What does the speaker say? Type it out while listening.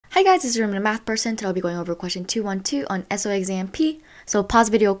Hi guys, this is Room, the math person. Today I'll be going over question 212 on SOA exam P. So pause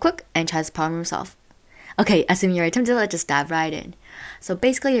the video quick and try this problem yourself. Okay, assuming you're attempting, let's just dive right in. So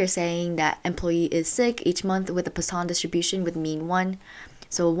basically you're saying that employee is sick each month with a Poisson distribution with mean 1.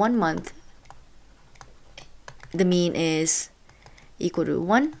 So 1 month, the mean is equal to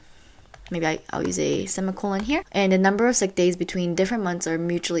 1. Maybe I'll use a semicolon here. And the number of sick days between different months are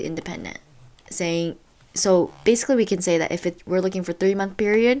mutually independent. So basically we can say that if we're looking for 3-month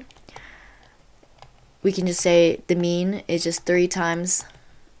period, we can just say the mean is just 3 times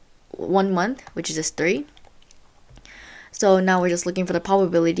 1 month, which is just 3. So now we're just looking for the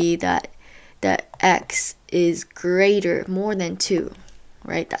probability that x is more than 2,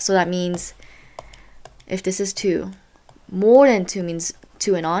 right? So that means if this is 2, more than 2 means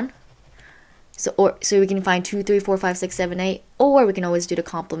 2 and on. So we can find 2, 3, 4, 5, 6, 7, 8, or we can always do the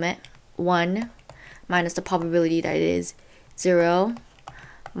complement. 1 minus the probability that it is 0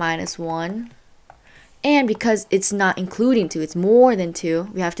 minus 1. And because it's not including 2, it's more than 2,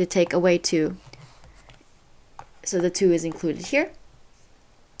 we have to take away 2. So the 2 is included here.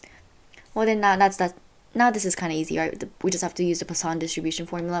 Well then now this is kind of easy, right? We just have to use the Poisson distribution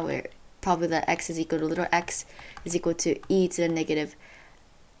formula where probably that x is equal to little x is equal to e to the negative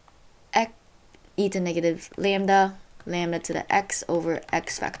lambda to the x over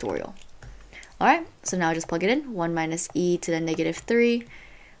x factorial. Alright, so now just plug it in. 1 minus e to the negative 3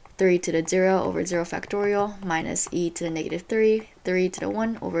 to the 0 over 0 factorial, minus e to the negative 3 to the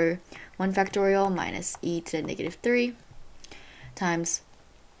 1 over 1 factorial, minus e to the negative 3 times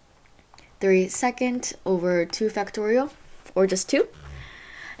 3 second over 2 factorial, or just 2.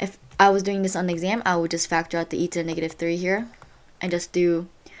 If I was doing this on the exam, I would just factor out the e to the negative 3 here and just do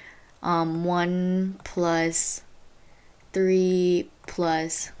 1 plus 3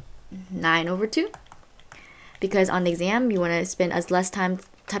 plus 9 over 2, because on the exam you want to spend as less time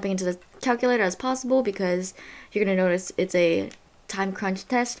typing into the calculator as possible, because you're going to notice it's a time crunch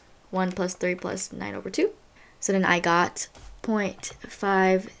test. 1 plus 3 plus 9 over 2. So then I got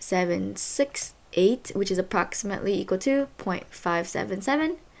 0.5768, which is approximately equal to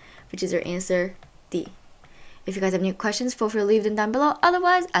 0.577, which is your answer D. If you guys have any questions, feel free to leave them down below.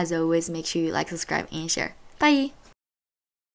 Otherwise, as always, make sure you like, subscribe, and share. Bye!